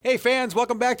Hey fans,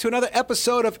 welcome back to another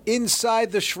episode of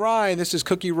Inside the Shrine. This is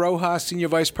Cookie Rojas, Senior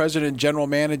Vice President and General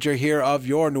Manager here of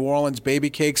your New Orleans Baby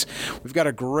Cakes. We've got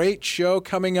a great show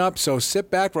coming up, so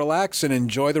sit back, relax, and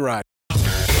enjoy the ride.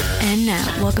 And now,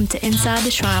 welcome to Inside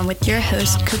the Shrine with your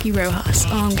host, Cookie Rojas,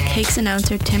 along with Cakes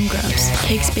announcer Tim Grubbs.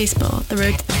 Cakes baseball, the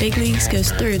road to the big leagues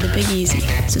goes through the Big Easy.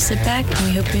 So sit back and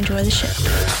we hope you enjoy the show.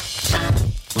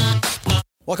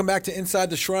 Welcome back to Inside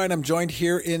the Shrine. I'm joined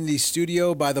here in the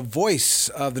studio by the voice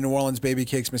of the New Orleans Baby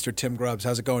Cakes, Mr. Tim Grubbs.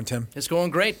 How's it going, Tim? It's going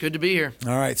great. Good to be here.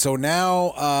 All right. So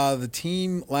now the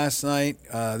team last night,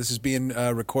 this is being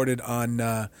recorded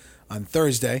on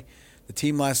Thursday. The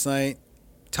team last night,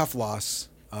 tough loss.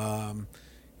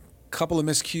 Couple of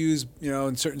miscues,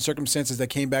 in certain circumstances that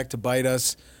came back to bite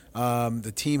us.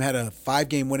 The team had a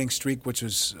 5-game winning streak, which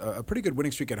was a pretty good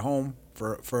winning streak at home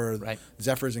for Right.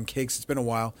 Zephyrs and Cakes. It's been a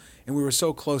while, and we were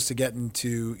so close to getting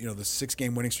to the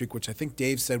 6-game winning streak, which I think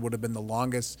Dave said would have been the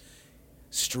longest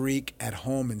streak at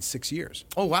home in 6 years.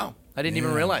 Oh, wow. I didn't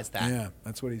even realize that. Yeah,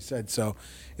 that's what he said. So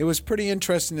it was pretty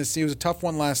interesting to see. It was a tough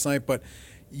one last night, but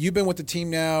you've been with the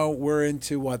team now. We're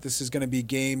into what? This is going to be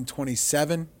game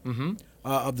 27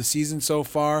 of the season so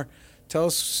far. Tell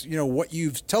us, what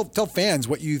you've tell fans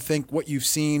what you think, what you've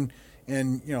seen,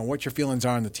 and what your feelings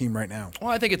are on the team right now.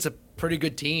 Well, I think it's a pretty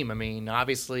good team. I mean,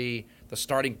 obviously the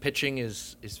starting pitching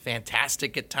is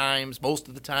fantastic at times. Most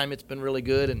of the time it's been really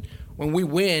good. And when we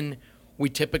win, we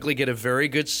typically get a very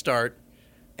good start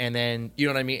and then,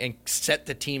 and set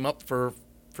the team up for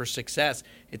success.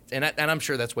 And I'm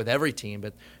sure that's with every team,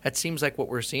 but that seems like what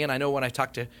we're seeing. I know when I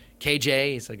talked to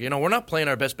KJ, he's like, we're not playing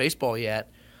our best baseball yet.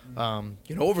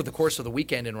 Over the course of the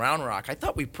weekend in Round Rock, I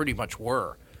thought we pretty much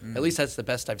were. At least that's the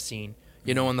best I've seen.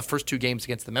 In the first 2 games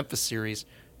against the Memphis series,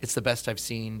 it's the best I've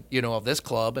seen, of this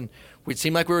club. And it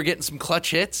seemed like we were getting some clutch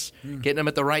hits, getting them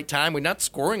at the right time. We're not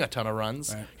scoring a ton of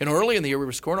runs. Right. Early in the year, we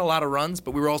were scoring a lot of runs,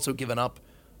 but we were also giving up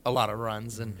a lot of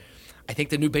runs. And I think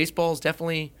the new baseball has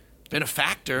definitely been a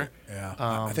factor. Yeah.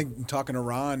 I think talking to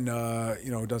Ron,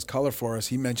 who does color for us,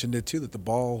 he mentioned it too, that the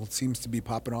ball seems to be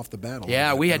popping off the bat.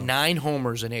 Yeah, we had 9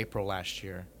 homers in April last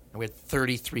year, and we had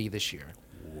 33 this year.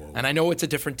 Whoa. And I know it's a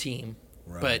different team,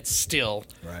 but still,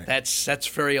 that's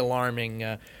very alarming.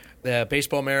 The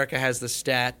Baseball America has the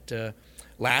stat.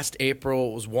 Last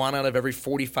April, it was 1 out of every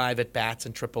 45 at-bats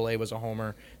in AAA was a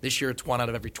homer. This year, it's 1 out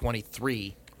of every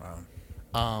 23.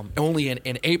 Wow. Only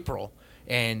in April.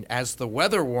 And as the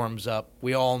weather warms up,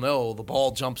 we all know the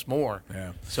ball jumps more.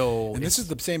 Yeah. And this is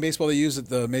the same baseball they use at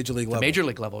the Major League level. The Major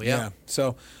League level, yeah.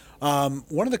 So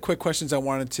one of the quick questions I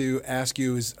wanted to ask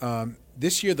you is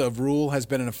this year the rule has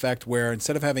been in effect where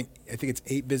instead of having, I think it's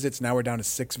 8 visits, now we're down to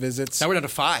 6 visits. Now we're down to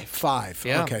 5. 5.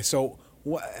 Yeah. Okay. So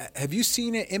have you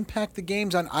seen it impact the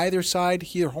games on either side,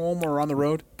 here home or on the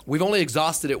road? We've only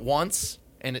exhausted it once.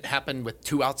 And it happened with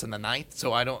 2 outs in the 9th,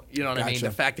 so I don't, what I mean? The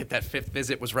fact that 5th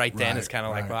visit was right then is kind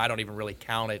of like, well, I don't even really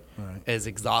count it as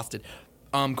exhausted.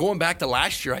 Going back to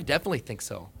last year, I definitely think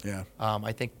so. Yeah.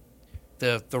 I think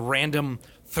the random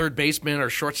third baseman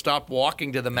or shortstop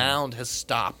walking to the mound has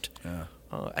stopped. Yeah.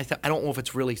 I don't know if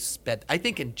it's really sped. I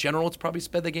think in general it's probably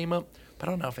sped the game up, but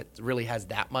I don't know if it really has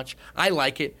that much. I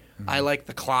like it. I like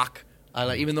the clock.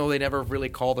 Even though they never really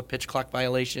call the pitch clock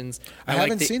violations. I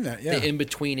haven't seen that, The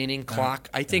in-between inning clock.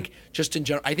 I think just in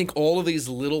general, I think all of these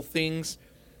little things,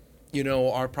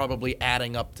 are probably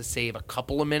adding up to save a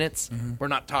couple of minutes. We're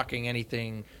not talking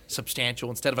anything substantial.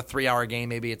 Instead of a 3-hour game,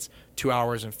 maybe it's 2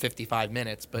 hours and 55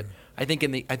 minutes. But I think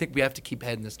we have to keep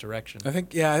heading this direction. I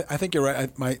think you're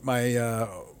right. My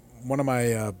one of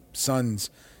my sons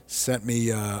sent me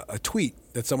a tweet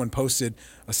that someone posted,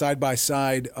 a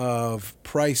side-by-side of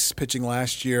Price pitching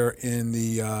last year in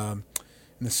the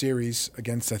series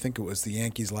against, I think it was the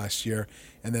Yankees last year,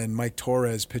 and then Mike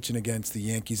Torres pitching against the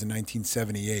Yankees in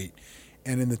 1978.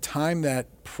 And in the time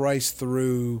that Price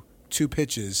threw 2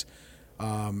 pitches,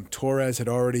 Torres had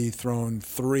already thrown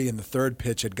 3, and the third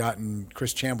pitch had gotten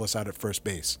Chris Chambliss out at first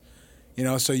base.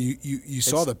 So you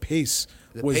saw the pace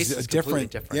was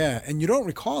different. Yeah, and you don't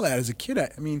recall that as a kid.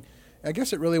 I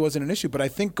guess it really wasn't an issue, but I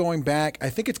think going back,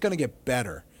 I think it's going to get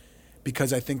better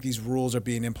because I think these rules are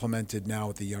being implemented now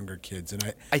with the younger kids.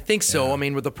 And I think so. Yeah. I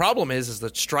mean, what the problem is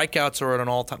that strikeouts are at an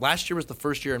all-time. Last year was the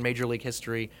first year in Major League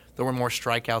history there were more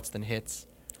strikeouts than hits.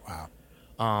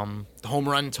 Wow. The home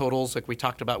run totals, like we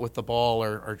talked about with the ball,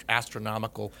 are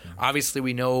astronomical. Mm-hmm. Obviously,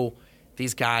 we know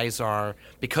these guys are,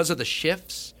 because of the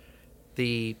shifts,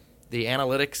 the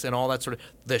analytics and all that sort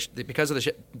of, because of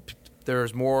the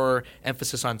there's more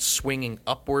emphasis on swinging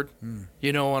upward,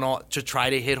 and all to try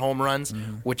to hit home runs,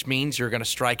 which means you're going to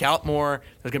strike out more.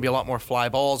 There's going to be a lot more fly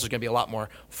balls. There's going to be a lot more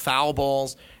foul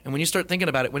balls. And when you start thinking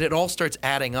about it, when it all starts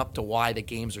adding up to why the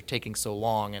games are taking so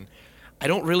long, and I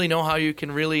don't really know how you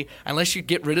can really, unless you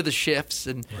get rid of the shifts,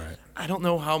 and I don't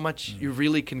know how much you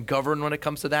really can govern when it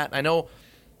comes to that. I know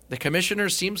the commissioner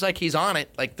seems like he's on it.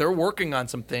 Like, they're working on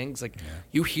some things. Like,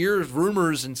 you hear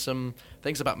rumors and some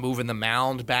things about moving the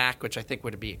mound back, which I think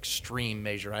would be extreme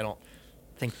measure. I don't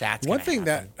think that's one thing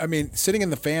happen. that, I mean, sitting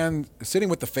with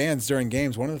the fans during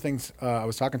games, one of the things I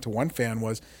was talking to one fan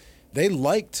was they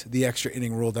liked the extra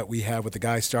inning rule that we have with the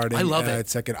guy starting at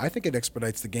second. I think it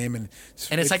expedites the game. And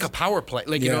it's like a power play.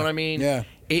 Like, you know what I mean? Yeah.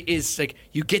 It is like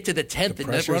you get to the 10th and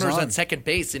the runner's on second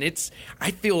base, and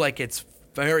I feel like it's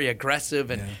very aggressive,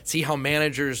 and see how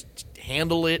managers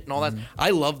handle it and all that. I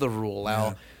love the rule,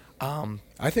 Al.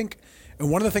 I think, and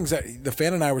one of the things that the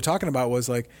fan and I were talking about was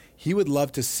like he would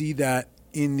love to see that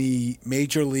in the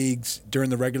major leagues during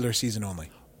the regular season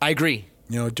only. I agree.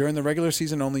 During the regular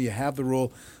season only, you have the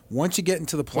rule. Once you get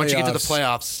into the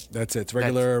playoffs, that's it. It's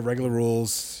regular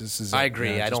rules. I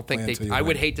agree. I don't think I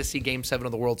would hate to see Game 7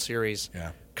 of the World Series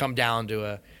come down to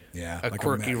a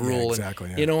quirky rule.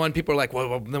 Exactly. And people are like,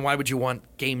 well, then why would you want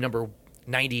game number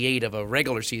 98 of a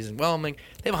regular season? Well, I mean,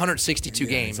 they have 162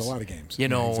 games. It's a lot of games.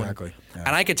 Exactly.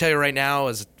 And I can tell you right now,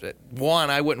 as one,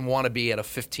 I wouldn't want to be at a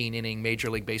 15-inning Major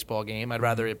League Baseball game. I'd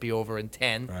rather it be over in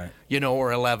 10,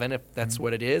 or 11 if that's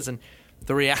what it is. And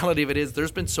the reality of it is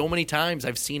there's been so many times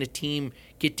I've seen a team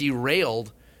get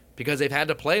derailed because they've had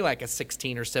to play like a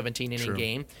 16 or 17-inning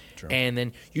game. True. And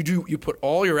then you put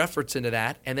all your efforts into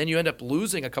that, and then you end up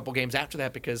losing a couple games after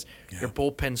that because your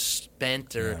bullpen's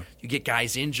spent or you get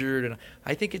guys injured. And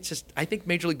I think I think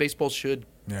Major League Baseball should.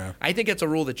 Yeah. I think it's a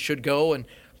rule that should go. And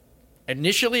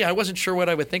initially, I wasn't sure what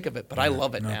I would think of it, but I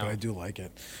love it now. But I do like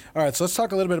it. All right, so let's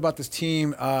talk a little bit about this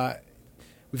team.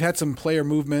 We've had some player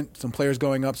movement, some players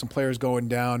going up, some players going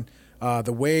down.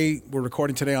 The way we're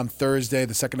recording today on Thursday,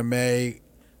 the 2nd of May,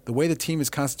 the way the team is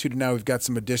constituted now, we've got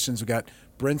some additions. We've got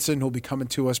Brinson, who'll be coming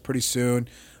to us pretty soon.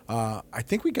 I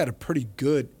think we got a pretty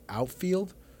good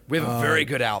outfield. We have a very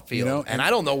good outfield, and I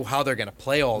don't know how they're going to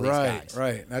play all these guys.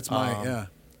 Right. That's my,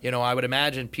 I would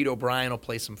imagine Pete O'Brien will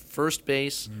play some first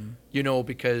base,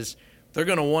 because they're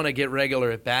going to want to get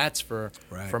regular at-bats for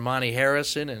Monty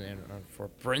Harrison and for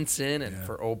Brinson and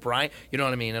for O'Brien. You know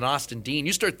what I mean? And Austin Dean.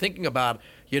 You start thinking about,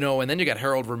 and then you got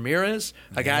Harold Ramirez,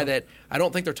 a guy that I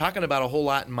don't think they're talking about a whole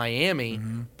lot in Miami,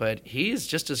 but he's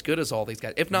just as good as all these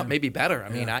guys, if not maybe better. I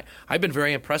mean, I've been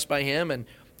very impressed by him. And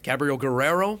Gabriel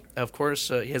Guerrero, of course,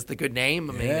 he has the good name.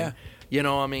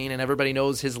 And everybody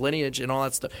knows his lineage and all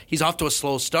that stuff. He's off to a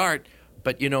slow start.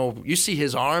 But, you see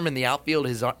his arm in the outfield.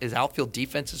 His outfield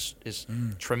defense is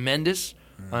tremendous.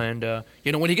 And,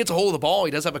 when he gets a hold of the ball,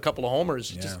 he does have a couple of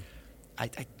homers.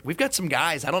 We've got some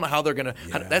guys. I don't know how they're going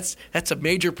to that's a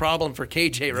major problem for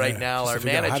KJ right now, our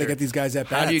manager. How to get these guys at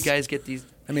bats. How do you guys get these?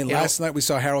 I mean, last night we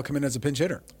saw Harold come in as a pinch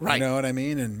hitter. Right. You know what I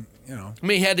mean? And,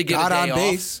 he had to get got a day on off.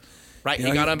 Base. Right,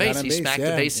 he got on base. He smacked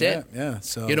the base hit. Yeah.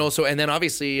 So and then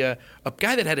obviously a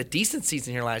guy that had a decent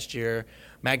season here last year,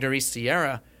 Magneuris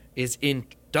Sierra, is in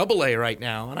Double-A right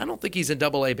now, and I don't think he's in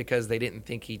Double-A because they didn't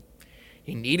think he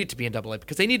needed to be in Double-A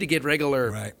because they need to get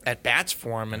regular at bats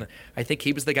for him, and I think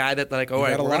he was the guy that you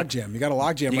got a logjam. You got a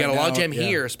logjam. You got a logjam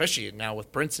here, especially now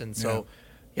with Brinson. So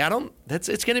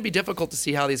it's going to be difficult to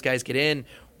see how these guys get in.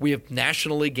 We have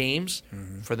National League games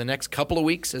for the next couple of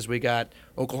weeks as we got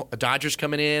Dodgers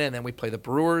coming in, and then we play the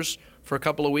Brewers for a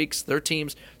couple of weeks, their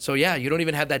teams. So, you don't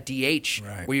even have that DH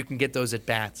where you can get those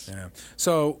at-bats. Yeah.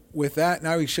 So, with that,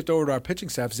 now we shift over to our pitching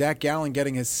staff. Zach Gallen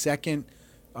getting his second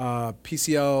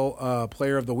PCL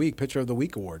Player of the Week, Pitcher of the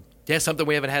Week award. Yeah, something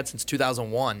we haven't had since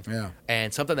 2001. Yeah.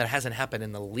 And something that hasn't happened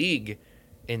in the league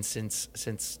since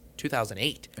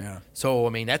 2008. Yeah. So,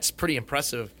 I mean, that's pretty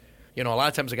impressive. A lot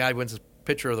of times a guy wins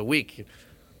Pitcher of the Week,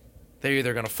 they're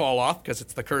either going to fall off because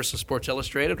it's the curse of Sports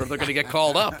Illustrated, or they're going to get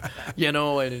called up.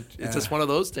 And it's just one of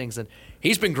those things. And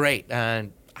he's been great.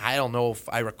 And I don't know if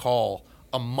I recall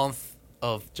a month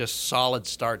of just solid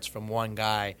starts from one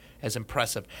guy as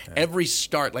impressive. Yeah. Every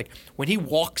start, like when he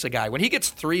walks a guy, when he gets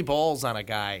 3 balls on a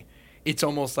guy, it's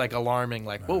almost like alarming.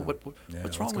 Like, whoa,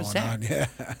 what's wrong with Zach? Yeah.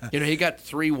 He got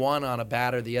 3-1 on a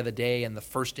batter the other day in the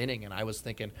first inning, and I was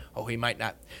thinking, he might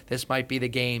not. This might be the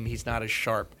game. He's not as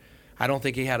sharp. I don't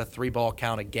think he had a 3-ball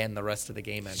count again the rest of the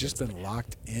game. He's just been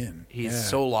locked in. He's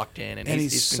so locked in, and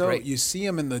he's been great. You see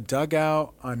him in the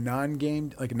dugout on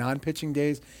non-game, like non-pitching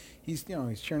days. He's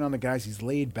he's cheering on the guys. He's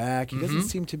laid back. He doesn't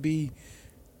seem to be.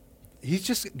 He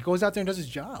just goes out there and does his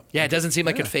job. Yeah, it doesn't seem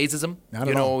like it phases him. Not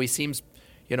at all. He seems.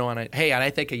 You know, and I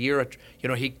think a year, you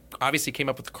know, he obviously came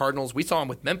up with the Cardinals. We saw him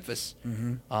with Memphis,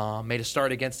 made a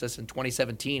start against us in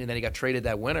 2017, and then he got traded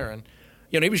that winter. And,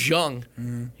 you know, he was young.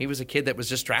 He was a kid that was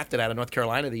just drafted out of North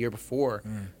Carolina the year before.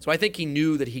 So I think he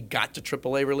knew that he got to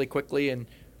AAA really quickly, and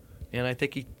I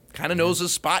think he kind of knows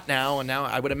his spot now. And now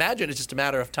I would imagine it's just a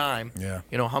matter of time. Yeah.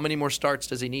 You know, how many more starts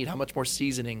does he need? How much more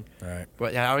seasoning? Right.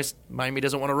 But Miami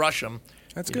doesn't want to rush him.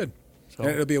 That's good. So.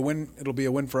 It'll be a win. It'll be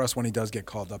a win for us when he does get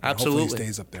called up. And Absolutely, hopefully he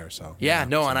stays up there. So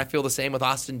and I feel the same with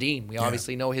Austin Dean. We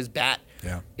obviously know his bat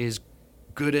is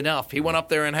good enough. He went up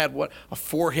there and had a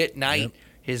 4-hit night,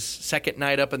 his second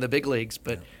night up in the big leagues.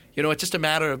 But you know, it's just a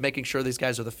matter of making sure these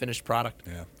guys are the finished product.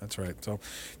 Yeah, that's right. So,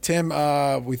 Tim,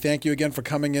 we thank you again for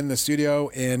coming in the studio,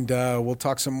 and we'll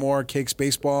talk some more Cakes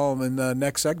baseball in the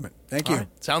next segment. Thank you. All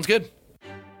right. Sounds good.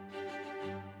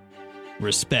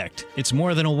 Respect. It's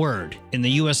more than a word. In the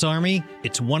U.S. Army,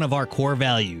 it's one of our core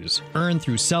values, earned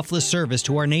through selfless service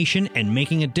to our nation and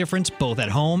making a difference both at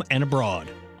home and abroad.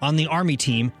 On the Army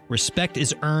team, respect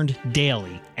is earned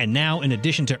daily. And now, in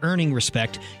addition to earning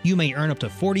respect, you may earn up to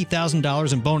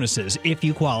 $40,000 in bonuses if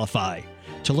you qualify.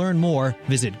 To learn more,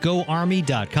 visit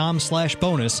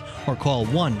goarmy.com/bonus or call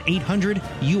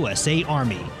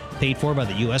 1-800-USA-ARMY. Paid for by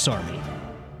the U.S. Army.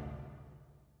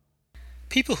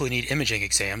 People who need imaging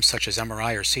exams, such as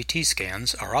MRI or CT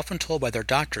scans, are often told by their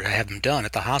doctor to have them done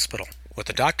at the hospital. What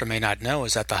the doctor may not know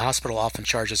is that the hospital often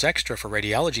charges extra for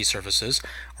radiology services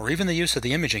or even the use of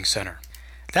the imaging center.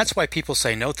 That's why people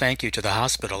say no thank you to the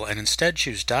hospital and instead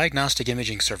choose diagnostic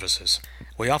imaging services.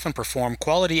 We often perform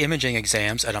quality imaging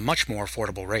exams at a much more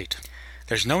affordable rate.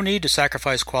 There's no need to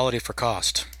sacrifice quality for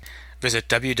cost. Visit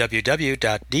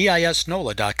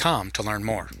www.disnola.com to learn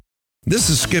more.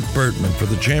 This is Skip Bertman for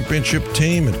the championship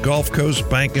team at Gulf Coast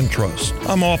Bank and Trust.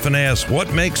 I'm often asked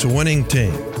what makes a winning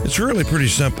team. It's really pretty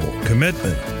simple.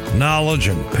 Commitment, knowledge,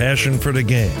 and passion for the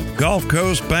game. Gulf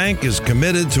Coast Bank is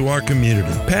committed to our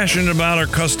community, passionate about our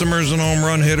customers and home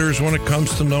run hitters when it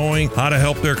comes to knowing how to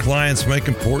help their clients make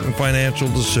important financial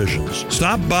decisions.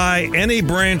 Stop by any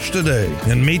branch today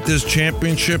and meet this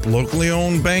championship locally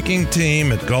owned banking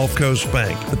team at Gulf Coast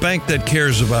Bank, the bank that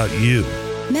cares about you.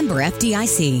 Member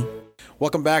FDIC.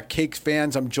 Welcome back, Cakes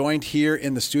fans. I'm joined here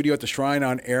in the studio at the Shrine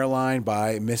on Airline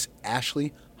by Miss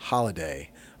Ashley Holiday.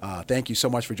 Thank you so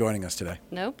much for joining us today.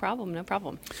 No problem, no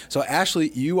problem. So, Ashley,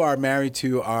 you are married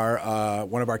to our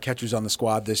one of our catchers on the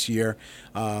squad this year.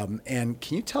 And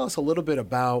can you tell us a little bit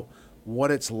about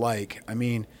what it's like? I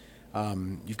mean,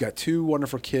 you've got two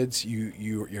wonderful kids.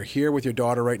 You're here with your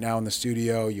daughter right now in the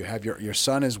studio. You have your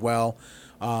son as well.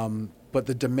 But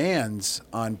the demands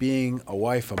on being a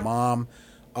wife, a mom,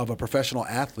 of a professional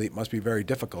athlete must be very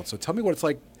difficult. So tell me what it's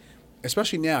like,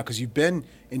 especially now, because you've been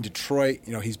in Detroit.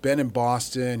 You know, he's been in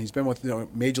Boston. He's been with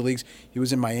major leagues. He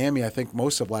was in Miami, I think,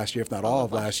 most of last year, if not all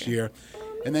of last year.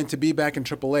 And then to be back in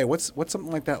AAA, what's something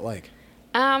like that like?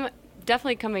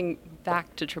 Definitely coming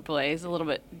back to AAA is a little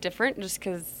bit different, just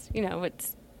because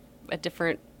it's a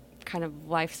different kind of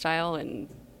lifestyle and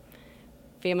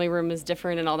family room is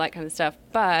different and all that kind of stuff.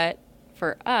 But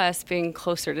for us, being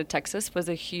closer to Texas was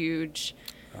a huge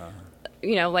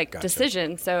gotcha.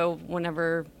 Decision. So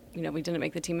whenever, we didn't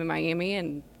make the team in Miami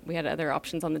and we had other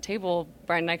options on the table,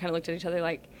 Brian and I kind of looked at each other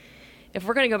like, if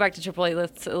we're going to go back to AAA,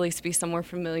 let's at least be somewhere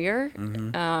familiar.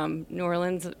 Mm-hmm. New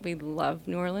Orleans, we love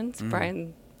New Orleans. Mm-hmm.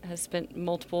 Brian has spent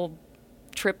multiple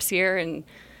trips here, and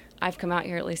I've come out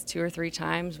here at least 2 or 3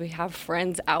 times. We have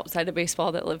friends outside of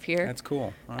baseball that live here. That's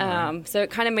cool. Right. So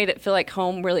it kind of made it feel like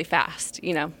home really fast,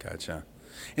 Gotcha.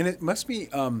 And it must be,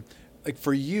 like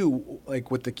for you,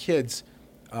 like with the kids,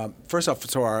 first off,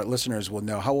 so our listeners will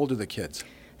know, how old are the kids?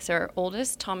 So our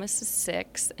oldest, Thomas, is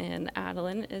 6, and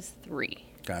Adeline is 3.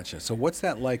 Gotcha. So what's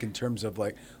that like in terms of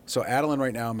so Adeline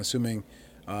right now, I'm assuming,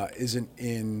 isn't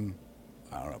in,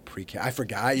 I don't know, pre-K. I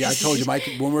forgot. I told you, when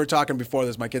we were talking before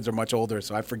this, my kids are much older,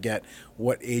 so I forget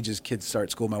what ages kids start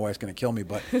school. My wife's going to kill me.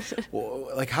 But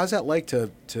how's that like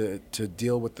to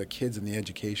deal with the kids and the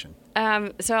education?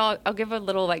 So I'll give a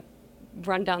little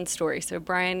rundown story. So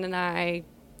Brian and I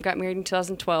got married in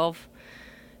 2012.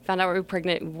 Found out we were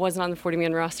pregnant. Wasn't on the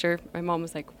 40-man roster. My mom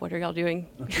was like, "What are y'all doing?"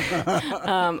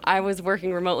 I was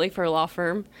working remotely for a law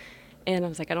firm. And I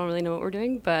was like, I don't really know what we're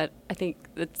doing, but I think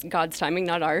it's God's timing,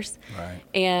 not ours. Right.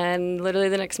 And literally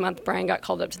the next month, Brian got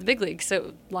called up to the big leagues.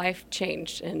 So life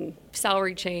changed, and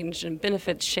salary changed, and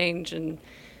benefits changed, and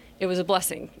it was a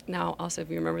blessing. Now, also, if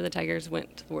you remember, the Tigers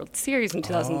went to the World Series in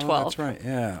 2012. Oh, that's right.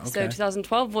 Yeah. Okay. So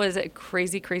 2012 was a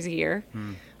crazy, crazy year.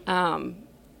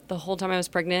 The whole time I was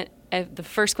pregnant, the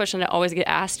first question I always get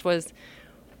asked was,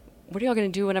 what are y'all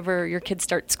going to do whenever your kids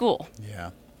start school?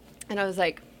 Yeah. And I was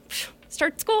like,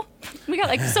 start school? We got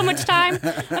like so much time.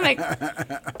 I'm like,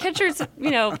 catchers,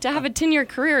 to have a 10-year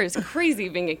career is crazy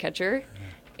being a catcher.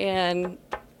 And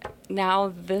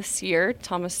now this year,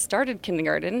 Thomas started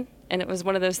kindergarten, and it was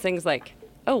one of those things like,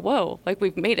 oh, whoa, like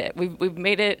we've made it. We've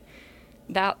made it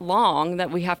that long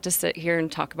that we have to sit here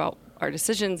and talk about our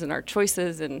decisions and our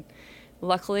choices. And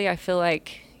luckily, I feel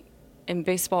like in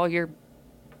baseball, you're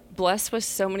blessed with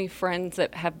so many friends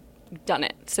that have done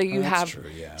it. So you have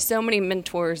so many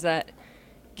mentors that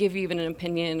give you even an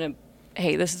opinion of,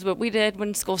 hey, this is what we did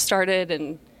when school started.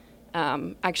 And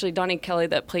actually, Donnie Kelly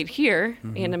that played here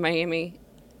and in Miami,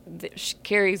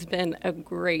 Carrie's been a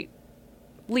great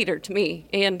leader to me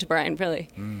and to Brian, really.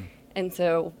 And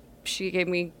so she gave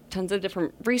me tons of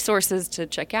different resources to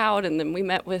check out. And then we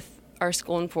met with our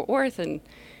school in Fort Worth, and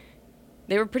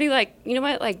they were pretty like, you know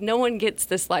what, like no one gets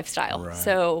this lifestyle.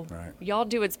 So y'all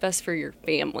do what's best for your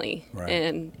family.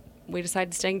 And we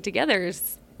decided staying together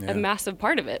is a massive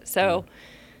part of it. So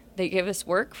they gave us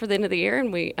work for the end of the year,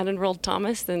 and we unenrolled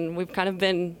Thomas, and we've kind of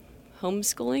been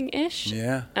homeschooling-ish.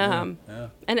 And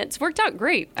it's worked out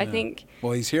great, I think.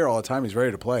 Well, he's here all the time. He's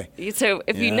ready to play. So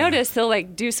if you notice, he'll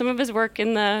like do some of his work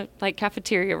in the like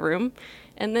cafeteria room,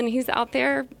 and then he's out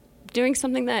there doing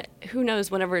something that who knows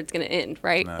whenever it's going to end,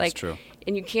 right? No, like, that's true.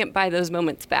 And you can't buy those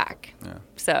moments back.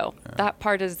 So that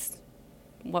part is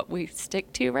what we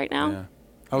stick to right now.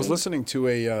 I was listening to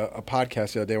a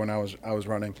podcast the other day when I was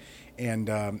running, and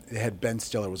it had Ben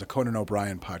Stiller. It was a Conan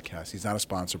O'Brien podcast. He's not a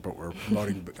sponsor, but we're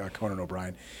promoting Conan O'Brien.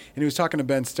 And he was talking to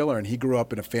Ben Stiller, and he grew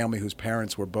up in a family whose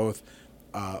parents were both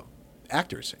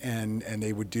actors, and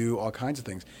they would do all kinds of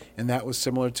things. And that was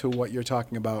similar to what you're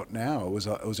talking about now. It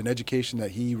was an education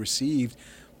that he received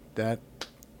that,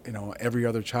 every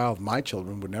other child, my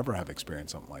children, would never have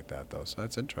experienced something like that, though. So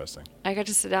that's interesting. I got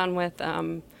to sit down with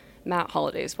Matt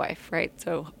Holliday's wife, right?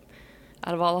 So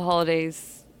out of all the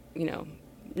Holidays,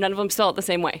 none of them spell it the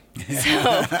same way.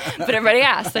 So, but everybody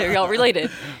asked, they're all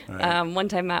related. One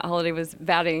time Matt Holliday was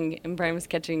batting and Brian was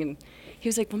catching, and he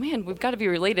was like, well, man, we've got to be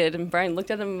related. And Brian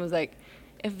looked at him and was like,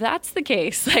 if that's the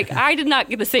case, like I did not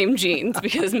get the same genes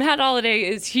because Matt Holliday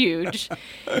is huge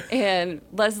and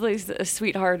Leslie's a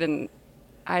sweetheart. And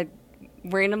I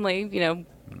randomly,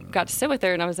 got to sit with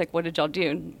her, and I was like, what did y'all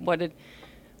do? What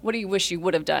do you wish you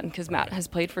would have done? Because Matt has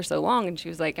played for so long. And she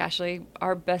was like, Ashley,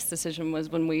 our best decision was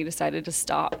when we decided to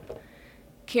stop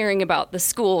caring about the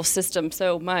school system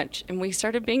so much. And we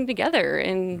started being together.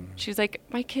 And she was like,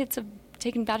 my kids have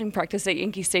taken batting practice at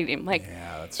Yankee Stadium. Like,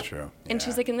 yeah, that's true. And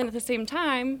she's like, and then at the same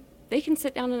time, they can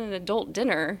sit down at an adult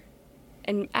dinner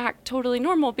and act totally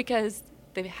normal because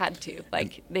they've had to.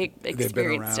 Like, they've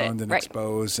been around and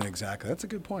exposed. And exactly. That's a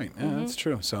good point. Yeah, that's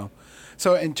true. So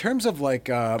in terms of like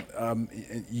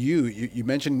you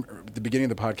mentioned at the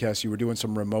beginning of the podcast you were doing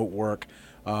some remote work.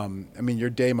 Your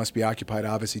day must be occupied,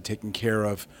 obviously, taking care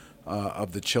of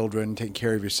the children, taking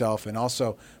care of yourself, and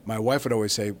also my wife would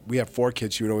always say we have 4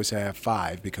 kids. She would always say I have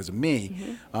 5 because of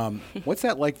me. What's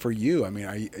that like for you?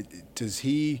 Does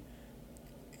he,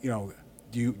 do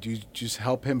you just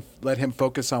help him, let him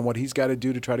focus on what he's got to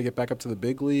do to try to get back up to the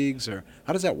big leagues, or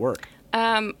how does that work?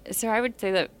 So I would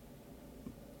say that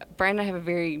Brian and I have a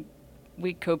very,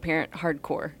 we co-parent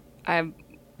hardcore. I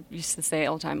used to say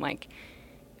all the time, like,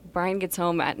 Brian gets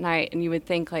home at night and you would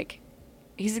think, like,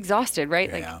 he's exhausted, right?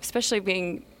 Yeah. Like, especially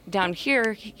being down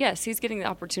here, yes, he's getting the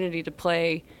opportunity to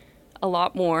play a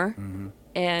lot more.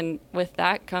 And with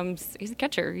that comes, he's a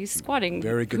catcher. He's squatting.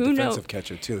 Very good defensive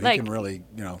catcher, too. He can really,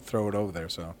 throw it over there.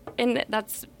 So. And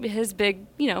that's his big,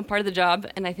 part of the job.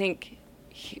 And I think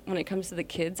when it comes to the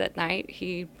kids at night,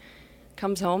 he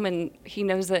comes home and he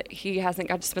knows that he hasn't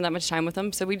got to spend that much time with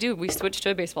them. So we switch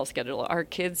to a baseball schedule. Our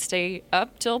kids stay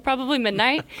up till probably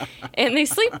midnight and they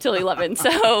sleep till 11.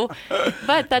 So,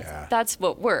 but that's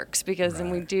what works because then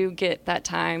we do get that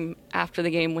time after the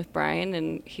game with Brian,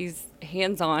 and he's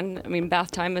hands-on.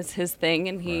 Bath time is his thing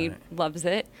and he loves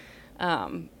it.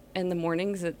 In the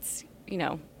mornings, it's,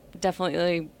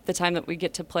 definitely the time that we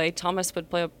get to play. Thomas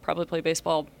would probably play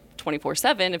baseball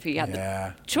 24/7 if he had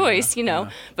the choice,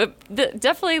 but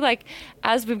definitely, like,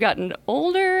 as we've gotten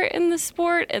older in the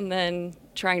sport and then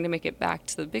trying to make it back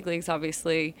to the big leagues,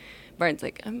 obviously Brian's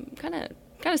like, I'm kind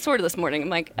of sore this morning. I'm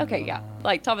like, okay, yeah,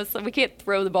 like, Thomas, we can't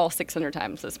throw the ball 600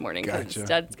 times this morning because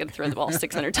Dad's gonna throw the ball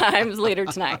 600 times later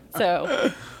tonight.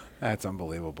 So that's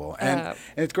unbelievable. And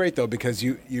it's great, though, because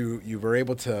you were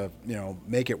able to,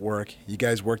 make it work. You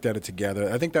guys worked at it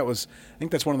together. I think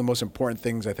that's one of the most important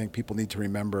things I think people need to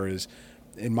remember is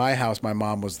in my house, my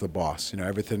mom was the boss.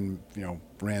 Everything,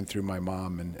 ran through my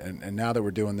mom. And now that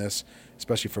we're doing this,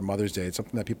 especially for Mother's Day, it's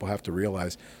something that people have to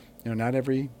realize, not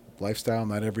every lifestyle.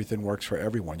 Not everything works for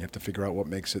everyone. You have to figure out what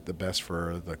makes it the best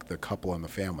for the couple and the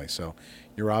family. So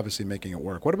you're obviously making it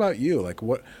work. What about you? Like,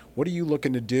 what are you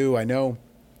looking to do? I know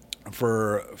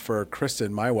for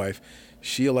Kristen, my wife,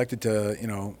 she elected to,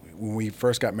 when we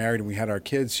first got married and we had our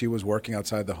kids, she was working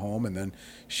outside the home, and then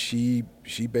she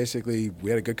basically,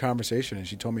 we had a good conversation, and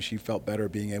she told me she felt better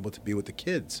being able to be with the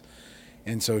kids.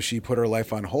 And so she put her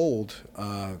life on hold,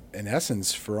 in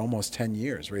essence, for almost 10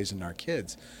 years, raising our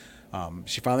kids.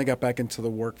 She finally got back into the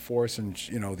workforce and,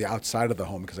 the outside of the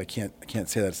home, because I can't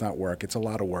say that it's not work. It's a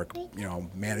lot of work,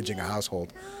 managing a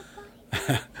household.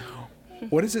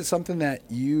 What is it, something that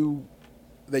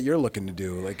you're looking to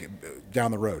do, like, down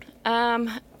the road?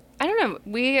 I don't know.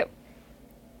 We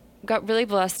got really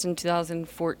blessed in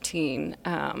 2014.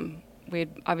 We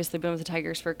had obviously been with the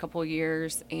Tigers for a couple of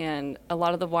years, and a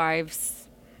lot of the wives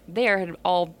there had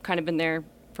all kind of been there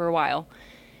for a while.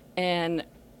 And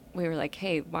we were like,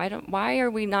 hey, why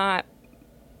are we not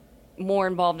more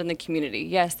involved in the community?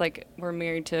 Yes, like, we're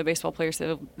married to a baseball player,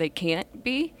 so they can't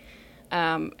be.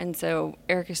 And so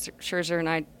Erica Scherzer and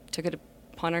I took it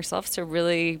upon ourselves to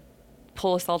really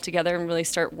pull us all together and really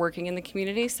start working in the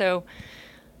community. So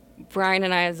Brian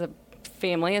and I, as a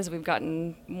family, as we've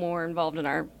gotten more involved in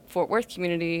our Fort Worth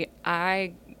community,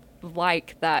 I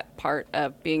like that part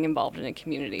of being involved in a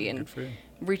community and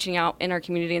reaching out in our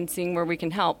community and seeing where we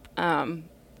can help.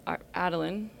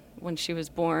 Adeline, when she was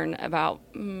born, about,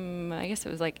 I guess it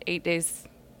was like 8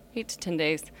 to 10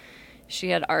 days, she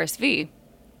had RSV.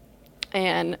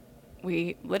 And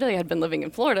we literally had been living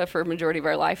in Florida for a majority of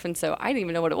our life, and so I didn't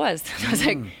even know what it was. I was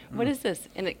like, what is this?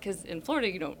 And because in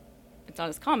Florida, it's not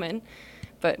as common,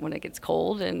 but when it gets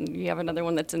cold and you have another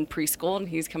one that's in preschool and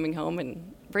he's coming home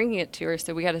and bringing it to her,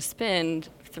 so we had to spend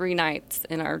 3 nights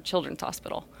in our children's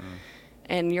hospital.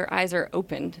 And your eyes are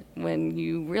opened when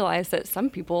you realize that some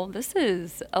people, this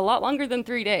is a lot longer than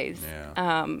 3 days.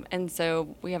 Yeah. And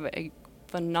so we have a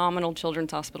phenomenal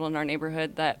children's hospital in our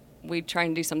neighborhood that we try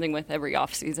and do something with every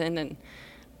off season, and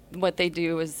what they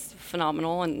do is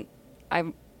phenomenal. And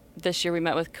this year we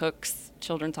met with Cook's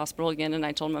Children's Hospital again, and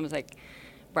I told him, I was like,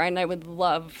 Brian and I would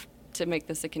love to make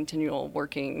this a continual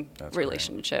working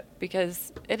relationship,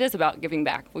 because it is about giving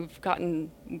back. We've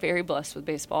gotten very blessed with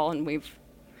baseball, and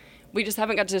we just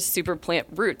haven't got to super plant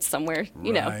roots somewhere,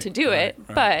 to do it.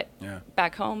 But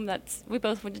back home, we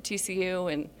both went to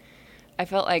TCU, and I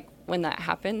felt like when that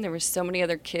happened, there were so many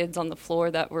other kids on the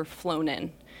floor that were flown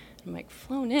in. I'm like,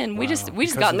 flown in? Wow. We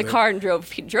just got in the car and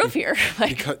drove here.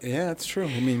 It's true.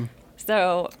 The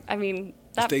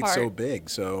state's part, so big,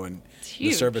 and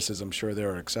the services, I'm sure,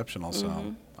 they're exceptional. Mm-hmm.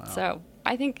 Wow. So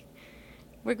I think,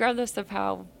 regardless of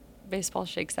how baseball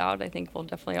shakes out, I think we'll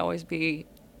definitely always be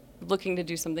looking to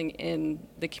do something in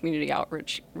the community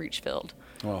outreach field.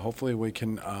 Well, hopefully we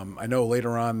can. I know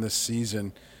later on this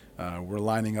season, we're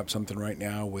lining up something right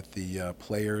now with the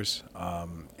players,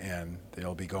 and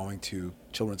they'll be going to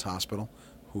Children's Hospital,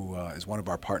 who is one of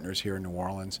our partners here in New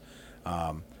Orleans.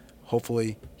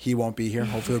 Hopefully he won't be here.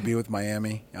 Hopefully he'll be with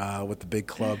Miami, with the big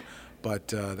club. But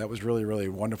that was really, really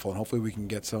wonderful, and hopefully we can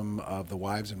get some of the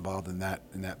wives involved in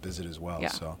that visit as well. Yeah.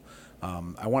 So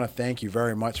I want to thank you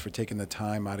very much for taking the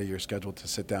time out of your schedule to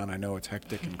sit down. I know it's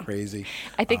hectic and crazy.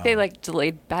 I think they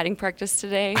delayed batting practice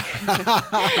today.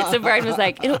 So Brian was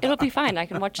like, it'll be fine. I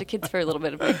can watch the kids for a little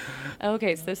bit. I'm like,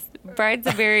 okay, so Brian's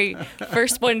a very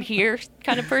first one here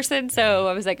kind of person. So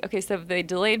I was like, okay, so if they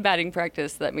delayed batting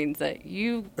practice, that means that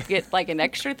you get an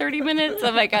extra 30 minutes.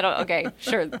 I'm like, okay,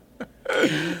 sure.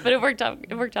 But it worked out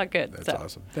good. That's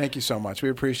awesome. Thank you so much. We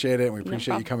appreciate it, and we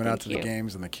appreciate you coming out to the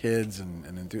games and the kids.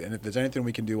 And if there's anything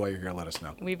we can do while you're here, let us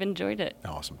know. We've enjoyed it.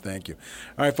 Awesome. Thank you.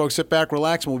 All right, folks, sit back,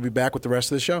 relax, and we'll be back with the rest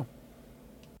of the show.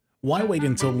 Why wait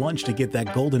until lunch to get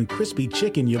that golden crispy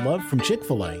chicken you love from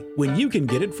Chick-fil-A when you can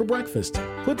get it for breakfast?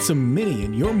 Put some mini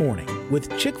in your morning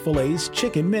with Chick-fil-A's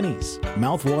Chicken Minis.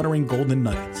 Mouth-watering golden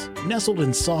nuggets nestled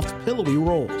in soft, pillowy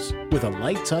rolls with a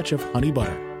light touch of honey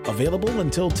butter. Available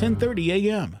until 10:30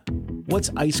 a.m.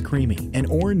 What's ice creamy and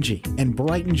orangey and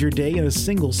brightens your day in a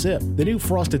single sip? The new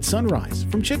Frosted Sunrise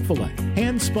from Chick-fil-A.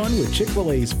 Hand-spun with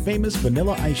Chick-fil-A's famous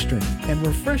vanilla ice cream and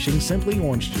refreshing Simply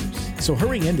Orange Juice. So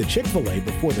hurry into Chick-fil-A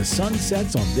before the sun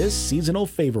sets on this seasonal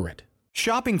favorite.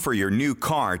 Shopping for your new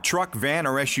car, truck, van,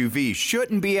 or SUV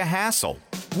shouldn't be a hassle.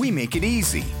 We make it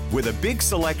easy with a big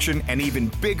selection and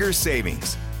even bigger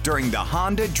savings during the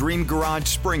Honda Dream Garage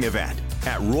Spring Event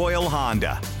at Royal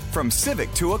Honda. From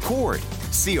Civic to Accord,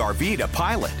 CR-V to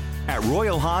Pilot. At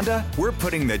Royal Honda, we're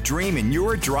putting the dream in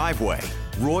your driveway.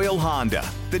 Royal Honda,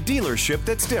 the dealership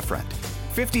that's different.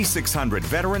 5600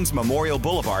 Veterans Memorial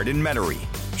Boulevard in Metairie.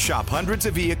 Shop hundreds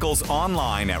of vehicles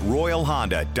online at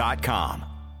royalhonda.com.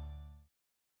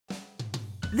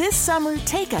 This summer,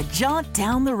 take a jaunt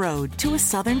down the road to a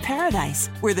southern paradise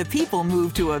where the people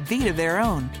move to a beat of their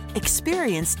own.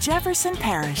 Experience Jefferson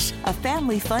Parish, a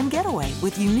family fun getaway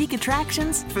with unique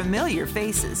attractions, familiar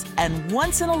faces, and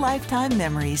once-in-a-lifetime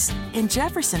memories. In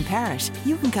Jefferson Parish,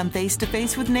 you can come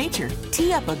face-to-face with nature,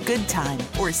 tee up a good time,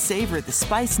 or savor the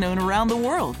spice known around the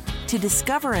world. To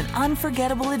discover an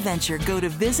unforgettable adventure, go to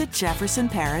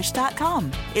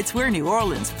visitjeffersonparish.com. It's where New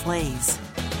Orleans plays.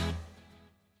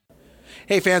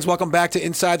 Hey fans, welcome back to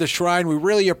Inside the Shrine. We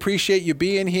really appreciate you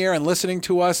being here and listening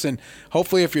to us. And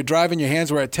hopefully if you're driving, your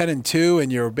hands were at 10 and 2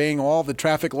 and you're obeying all the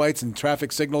traffic lights and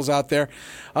traffic signals out there.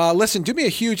 Listen, do me a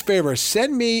huge favor.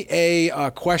 Send me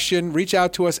a question. Reach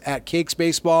out to us at Cakes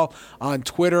Baseball on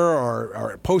Twitter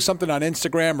or post something on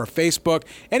Instagram or Facebook,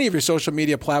 any of your social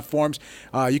media platforms.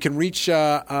 You can reach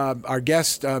our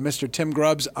guest, Mr. Tim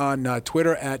Grubbs, on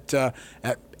Twitter at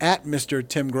Mr.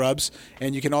 Tim Grubbs,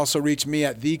 and you can also reach me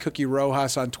at The Cookie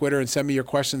Rojas on Twitter and send me your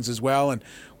questions as well, and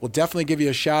we'll definitely give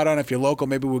you a shout out. If you're local,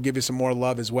 maybe we'll give you some more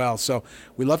love as well. So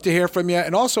we love to hear from you,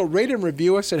 and also rate and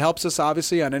review us. It helps us,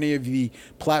 obviously, on any of the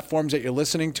platforms that you're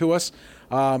listening to us.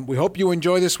 We hope you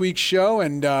enjoy this week's show,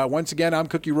 and once again, I'm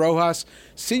Cookie Rojas,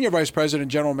 Senior Vice President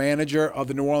and General Manager of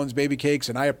the New Orleans Baby Cakes,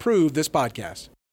 and I approve this podcast.